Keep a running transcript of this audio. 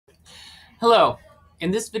Hello. In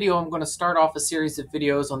this video, I'm going to start off a series of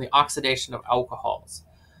videos on the oxidation of alcohols.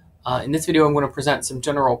 In this video, I'm going to present some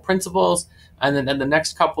general principles, and then in the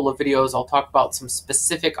next couple of videos, I'll talk about some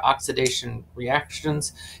specific oxidation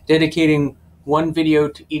reactions, dedicating one video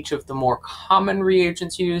to each of the more common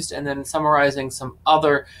reagents used, and then summarizing some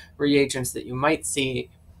other reagents that you might see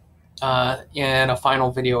in a final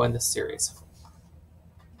video in this series.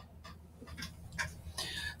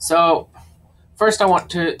 So, first, I want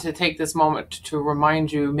to take this moment to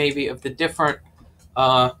remind you maybe of the different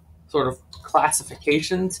sort of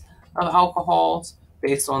classifications of alcohols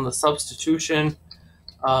based on the substitution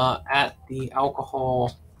at the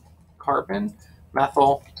alcohol carbon: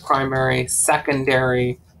 methyl, primary,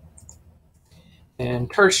 secondary,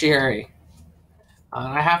 and tertiary.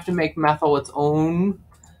 I have to make methyl its own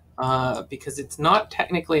because it's not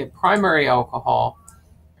technically a primary alcohol,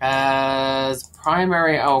 as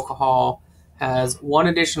primary alcohol has one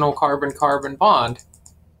additional carbon-carbon bond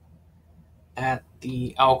at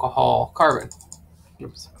the alcohol carbon.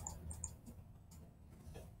 Oops.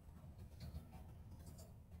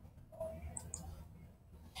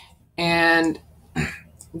 And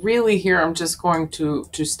really here I'm just going to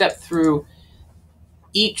step through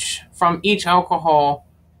from each alcohol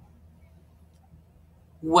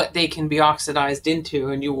what they can be oxidized into,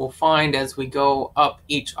 and you will find as we go up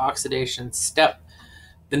each oxidation step,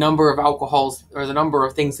 the number of alcohols or the number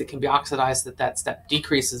of things that can be oxidized at that step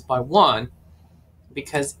decreases by one,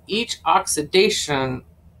 because each oxidation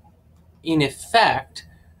in effect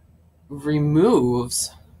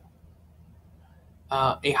removes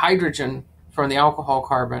a hydrogen from the alcohol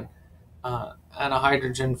carbon and a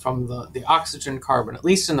hydrogen from the oxygen carbon, at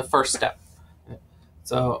least in the first step.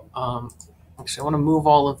 So actually I want to move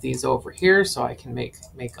all of these over here so I can make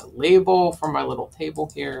a label for my little table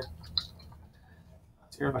here.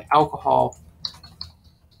 So here's my alcohol.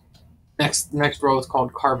 Next row is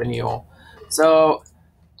called carbonyl. So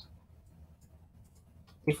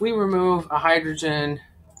if we remove a hydrogen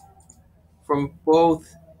from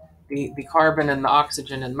both the carbon and the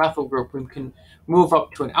oxygen and methyl group, we can move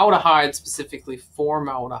up to an aldehyde, specifically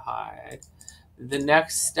formaldehyde. The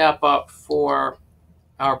next step up for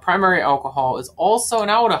our primary alcohol is also an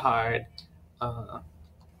aldehyde,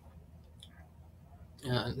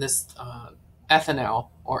 ethanol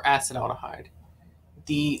or acetaldehyde.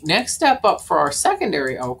 The next step up for our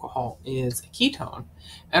secondary alcohol is a ketone,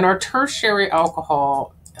 and our tertiary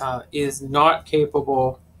alcohol is not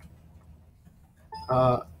capable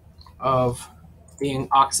of being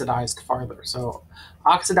oxidized farther. So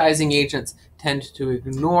oxidizing agents tend to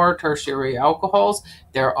ignore tertiary alcohols.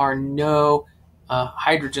 There are no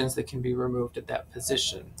hydrogens that can be removed at that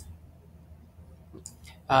position.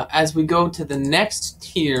 As we go to the next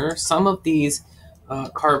tier, some of these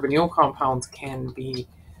carbonyl compounds can be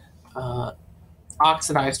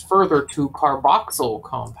oxidized further to carboxyl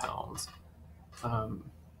compounds.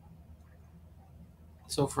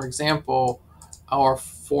 So for example, our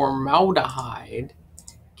formaldehyde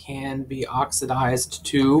can be oxidized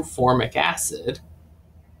to formic acid.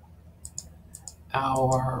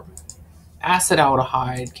 Our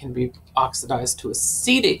acetaldehyde can be oxidized to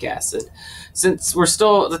acetic acid. Since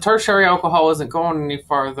the tertiary alcohol isn't going any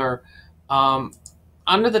farther,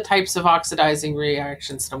 under the types of oxidizing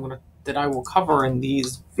reactions that I will cover in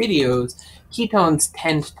these videos, ketones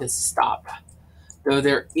tend to stop. Though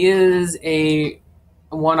there is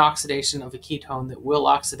one oxidation of a ketone that will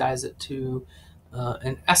oxidize it to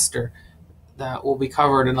an ester that will be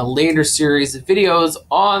covered in a later series of videos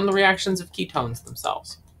on the reactions of ketones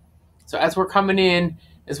themselves. So as we're coming in,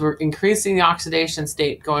 as we're increasing the oxidation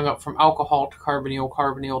state, going up from alcohol to carbonyl,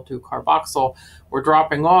 carbonyl to carboxyl, we're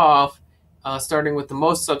dropping off, starting with the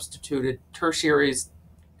most substituted. Tertiary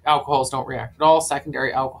alcohols don't react at all.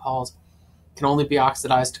 Secondary alcohols can only be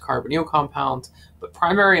oxidized to carbonyl compounds, but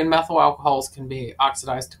primary and methyl alcohols can be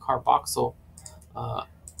oxidized to carboxyl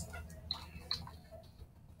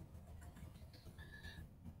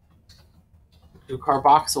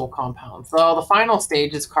compounds. So the final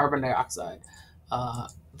stage is carbon dioxide.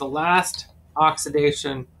 The last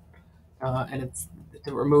oxidation, and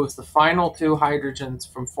it removes the final two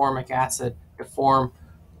hydrogens from formic acid to form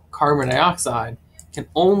carbon dioxide, can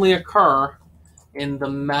only occur in the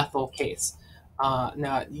methyl case.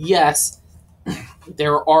 Now, yes,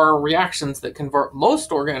 there are reactions that convert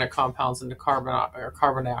most organic compounds into carbon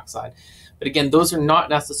dioxide, but again, those are not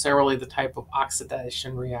necessarily the type of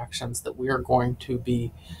oxidation reactions that we are going to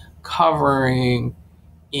be covering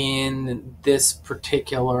in this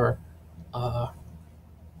particular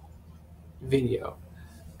video.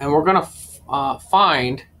 And we're going to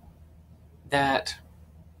find that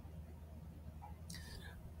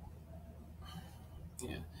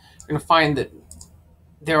you're going to find that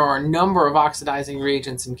there are a number of oxidizing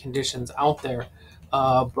reagents and conditions out there,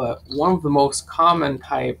 but one of the most common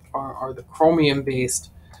type are the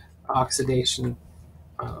chromium-based oxidation.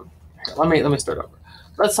 Let me start over.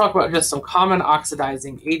 Let's talk about just some common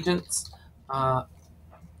oxidizing agents. I'll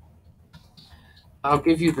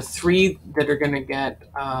give you the three that are going to get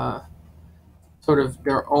sort of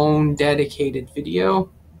their own dedicated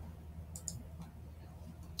video.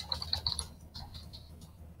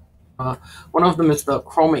 One of them is the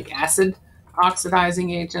chromic acid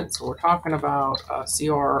oxidizing agent. So we're talking about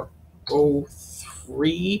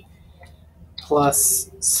CrO3 plus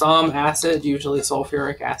some acid, usually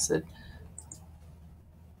sulfuric acid.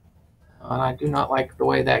 And I do not like the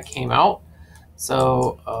way that came out.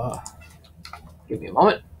 So give me a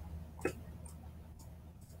moment. There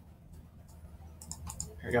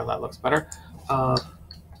we go, that looks better.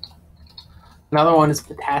 Another one is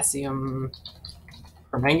potassium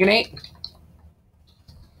permanganate.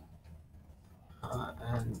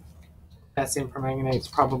 And potassium permanganate is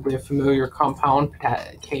probably a familiar compound,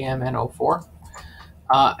 KMNO4.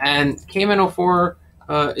 And KMNO4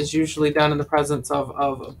 is usually done in the presence of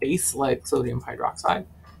a base like sodium hydroxide,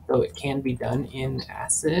 though it can be done in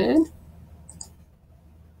acid.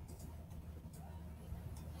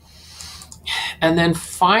 And then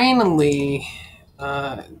finally,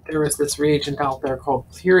 there is this reagent out there called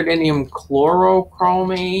pyridinium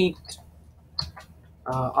chlorochromate,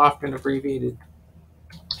 often abbreviated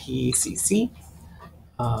PCC,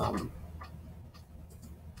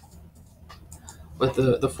 with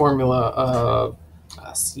the formula of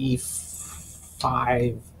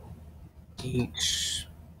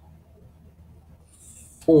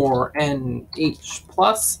C5H4NH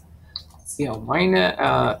plus, Cl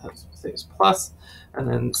minus, plus, and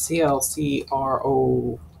then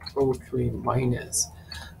ClCrO3 minus.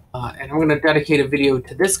 And I'm going to dedicate a video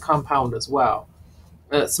to this compound as well.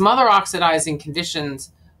 Some other oxidizing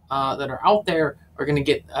conditions that are out there are going to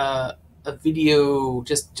get a video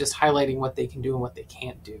just highlighting what they can do and what they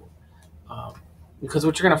can't do. Because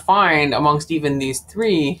what you're going to find amongst even these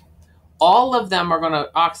three, all of them are going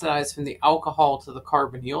to oxidize from the alcohol to the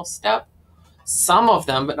carbonyl step. Some of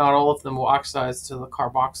them, but not all of them, will oxidize to the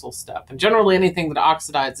carboxyl step. And generally anything that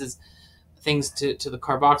oxidizes things to the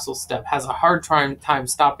carboxyl step has a hard time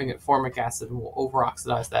stopping at formic acid and will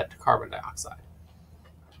over-oxidize that to carbon dioxide.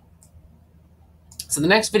 So the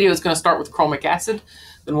next video is going to start with chromic acid,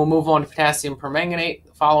 then we'll move on to potassium permanganate,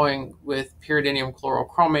 following with pyridinium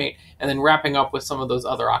chlorochromate, and then wrapping up with some of those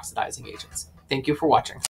other oxidizing agents. Thank you for watching.